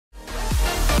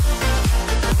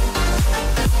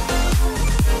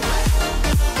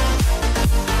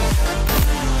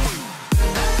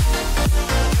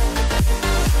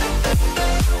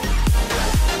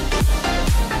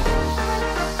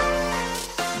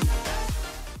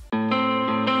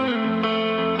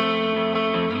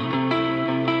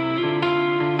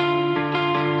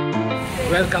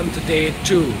welcome to day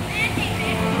 2.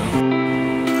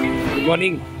 Good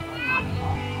morning.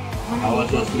 How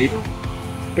was your sleep?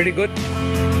 Pretty good.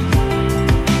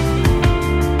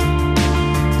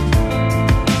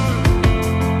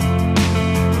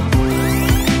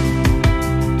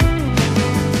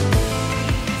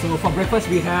 So for breakfast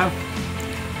we have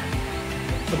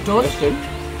some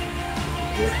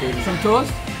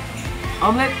toast,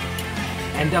 omelette,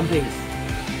 and dumplings.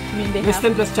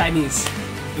 Western plus Chinese.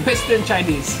 Western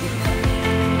Chinese.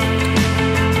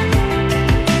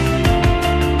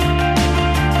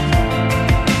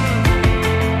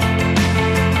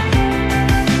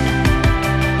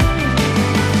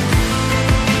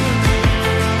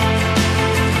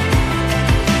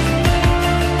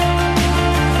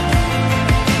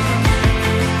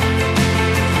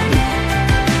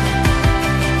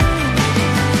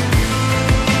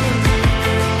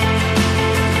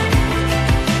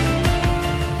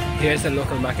 Here's the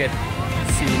local market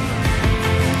scene.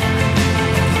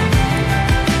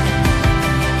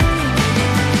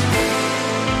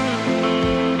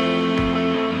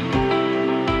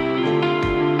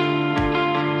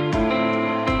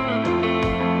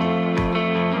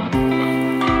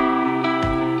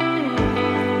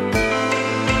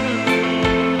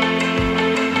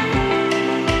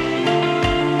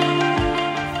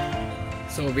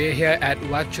 So we're here at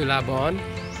Wat Chulapornwararam,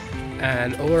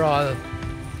 and overall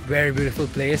very beautiful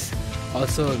place,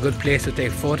 also a good place to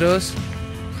take photos.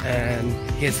 And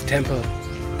here's the temple.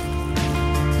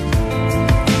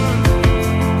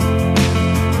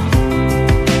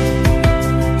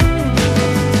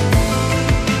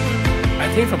 I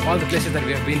think from all the places that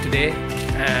we have been today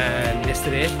and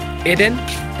yesterday, Eden,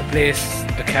 the place,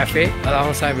 a cafe,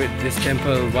 alongside with this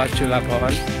temple, Wat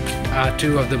Chulapornwararam, are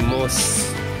two of the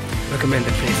most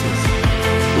recommended places.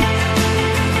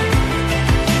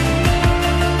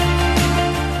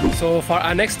 So for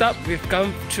our next stop, we've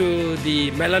come to the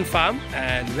melon farm,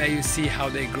 and where you see how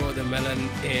they grow the melon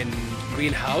in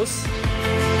greenhouse.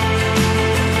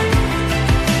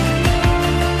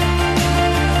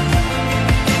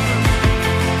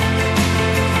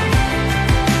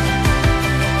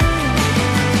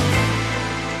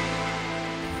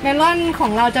เมลอนขอ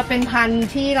งเราจะเป็นพันธุ์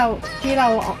ที่เรา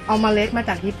เอาเมล็ดมา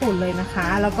จากญี่ปุ่นเลยนะคะ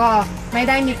แล้วก็ไม่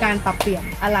ได้มีการปรับเปลี่ยน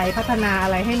อะไรพัฒนาอะ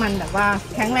ไรให้มันแบบว่า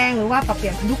แข็งแรงหรือว่าปรับเปลี่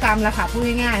ยนพันธุกรรมละค่ะพูด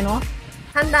ง่ายๆเนาะ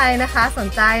ท่านใดนะคะสน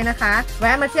ใจนะคะแว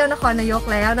ะมาเที่ยวนครนายก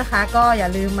แล้วนะคะก็อย่า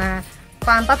ลืมมาฟ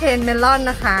าร์มป้าเพนเมลอน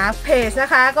นะคะเพจนะ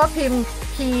คะก็พิมพ์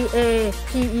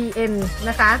PAPEN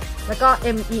นะคะแล้วก็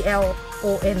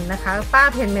MELON นะคะป้า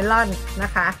เพนเมลอนน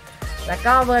ะคะแล้ว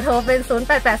ก็เบอร์โทรเป็น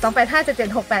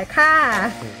 0882857768 ค่ะ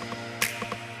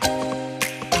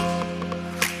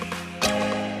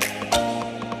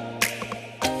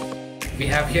We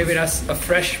have here with us a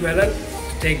fresh melon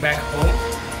to take back home.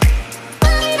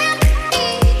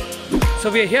 So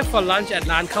we are here for lunch at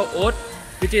Raan Khao Oat,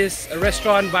 which is a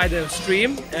restaurant by the stream,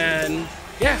 and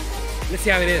yeah, let's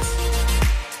see how it is.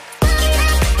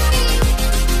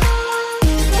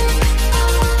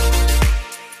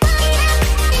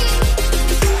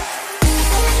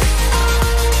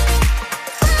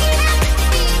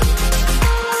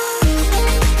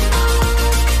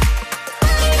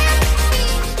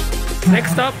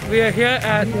 Next up, we are here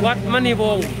at Wat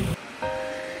Maniwong.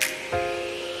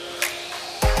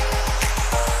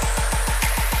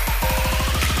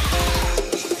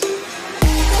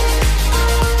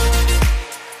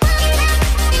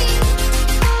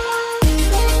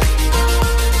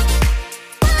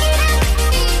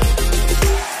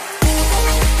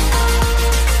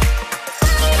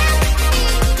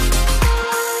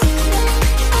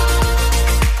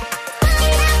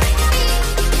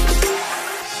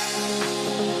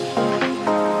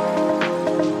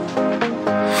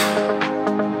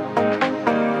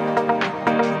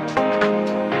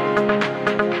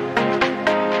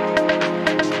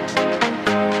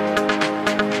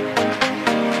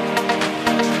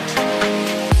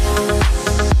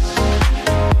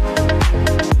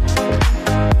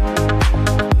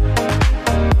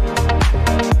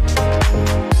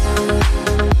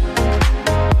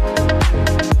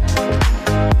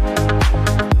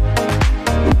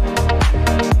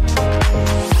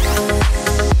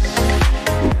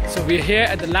 We're here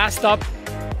at the last stop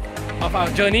of our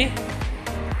journey,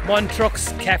 Montreux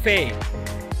Cafe,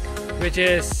 which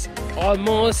is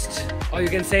almost, or you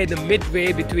can say, the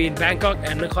midway between Bangkok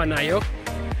and Nakhon Nayok.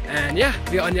 And yeah,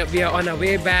 we are on our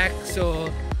way back,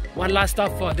 so one last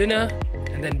stop for dinner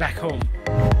and then back home.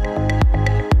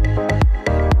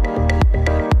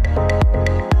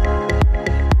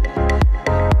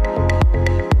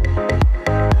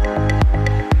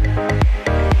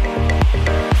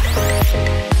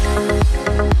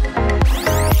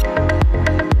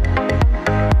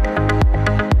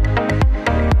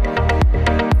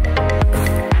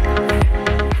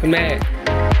 คุณแม่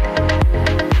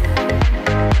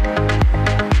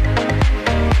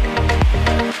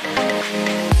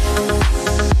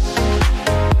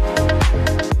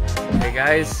Hey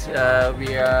guys, we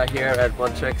are here at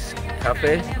Montreux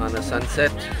Cafe on a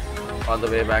sunset on the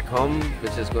way back home,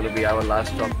 which is going to be our last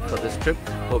stop for this trip.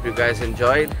 Hope you guys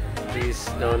enjoyed. Please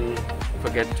don't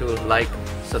forget to like,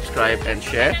 subscribe and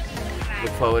share.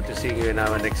 Look forward to seeing you in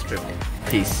our next trip.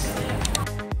 Peace.